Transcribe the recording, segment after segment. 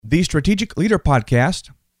The Strategic Leader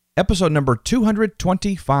Podcast, episode number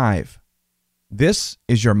 225. This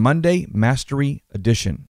is your Monday Mastery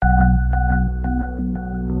Edition.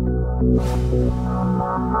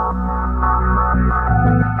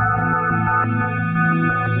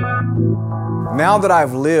 Now that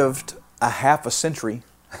I've lived a half a century,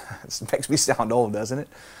 this makes me sound old, doesn't it?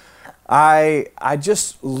 I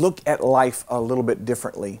just look at life a little bit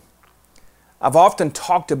differently. I've often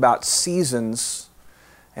talked about seasons,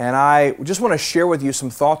 and I just want to share with you some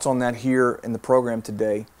thoughts on that here in the program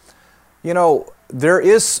today. You know, there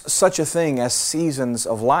is such a thing as seasons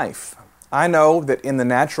of life. I know that in the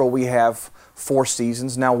natural we have 4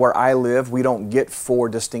 seasons. Now where I live, we don't get 4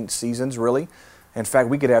 distinct seasons, really. In fact,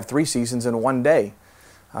 we could have 3 seasons in one day.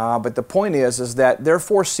 But the point is that there are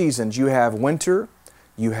 4 seasons. You have winter,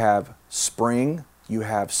 you have spring, you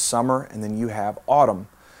have summer, and then you have autumn.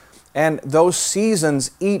 And those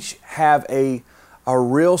seasons each have a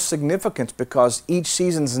real significance because each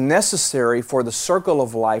season is necessary for the circle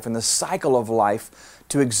of life and the cycle of life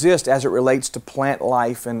to exist as it relates to plant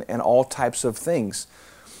life and all types of things.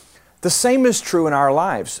 The same is true in our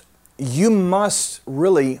lives. You must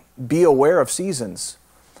really be aware of seasons.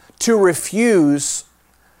 To refuse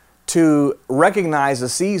to recognize a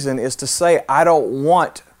season is to say, I don't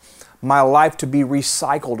want my life to be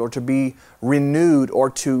recycled or to be renewed or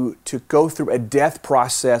to go through a death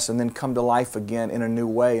process and then come to life again in a new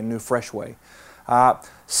way, a new fresh way.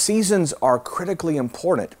 Seasons are critically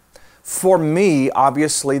important. For me,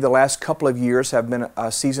 obviously, the last couple of years have been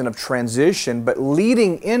a season of transition, but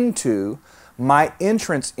leading into my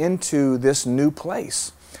entrance into this new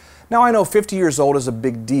place. Now, I know 50 years old is a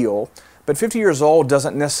big deal, but 50 years old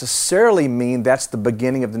doesn't necessarily mean that's the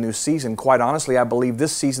beginning of the new season. Quite honestly, I believe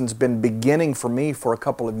this season's been beginning for me for a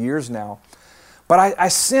couple of years now. But I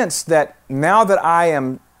sense that now that I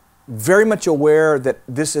am very much aware that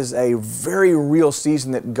this is a very real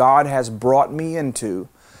season that God has brought me into,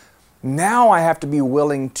 now I have to be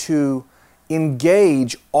willing to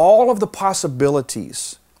engage all of the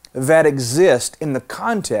possibilities that exist in the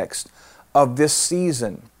context of this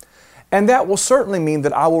season. And that will certainly mean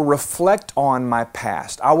that I will reflect on my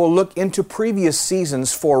past. I will look into previous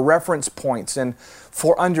seasons for reference points and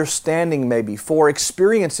for understanding maybe, for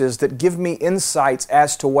experiences that give me insights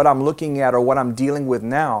as to what I'm looking at or what I'm dealing with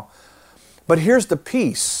now. But here's the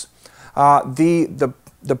piece. The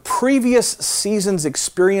previous season's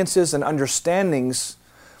experiences and understandings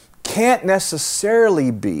can't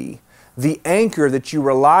necessarily be the anchor that you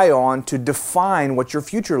rely on to define what your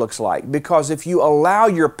future looks like. Because if you allow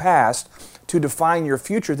your past to define your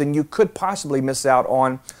future, then you could possibly miss out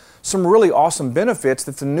on some really awesome benefits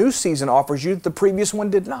that the new season offers you that the previous one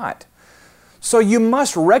did not. So you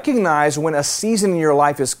must recognize when a season in your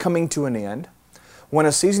life is coming to an end, when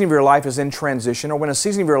a season of your life is in transition, or when a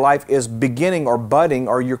season of your life is beginning or budding,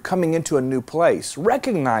 or you're coming into a new place.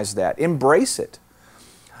 Recognize that. Embrace it.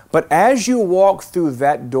 But as you walk through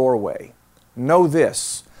that doorway, know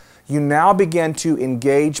this, you now begin to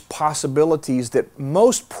engage possibilities that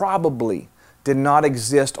most probably did not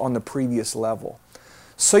exist on the previous level.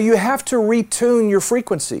 So you have to retune your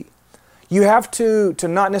frequency. You have to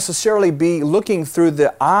not necessarily be looking through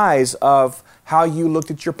the eyes of how you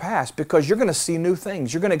looked at your past, because you're going to see new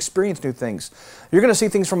things. You're going to experience new things. You're going to see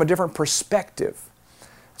things from a different perspective.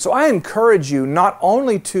 So I encourage you not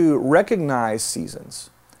only to recognize seasons,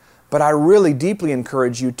 but I really deeply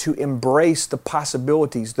encourage you to embrace the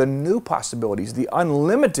possibilities, the new possibilities, the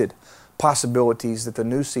unlimited possibilities that the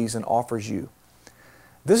new season offers you.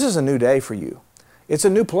 This is a new day for you. It's a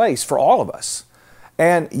new place for all of us.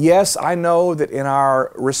 And yes, I know that in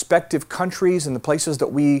our respective countries and the places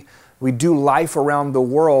that we do life around the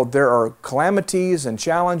world, there are calamities and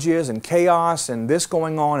challenges and chaos and this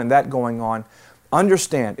going on and that going on.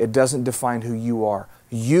 Understand, it doesn't define who you are.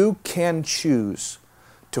 You can choose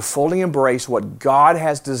to fully embrace what God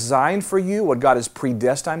has designed for you, what God has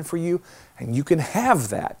predestined for you, and you can have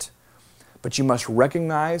that. But you must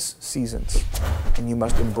recognize seasons, and you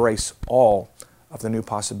must embrace all of the new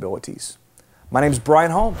possibilities. My name is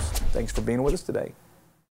Brian Holmes. Thanks for being with us today.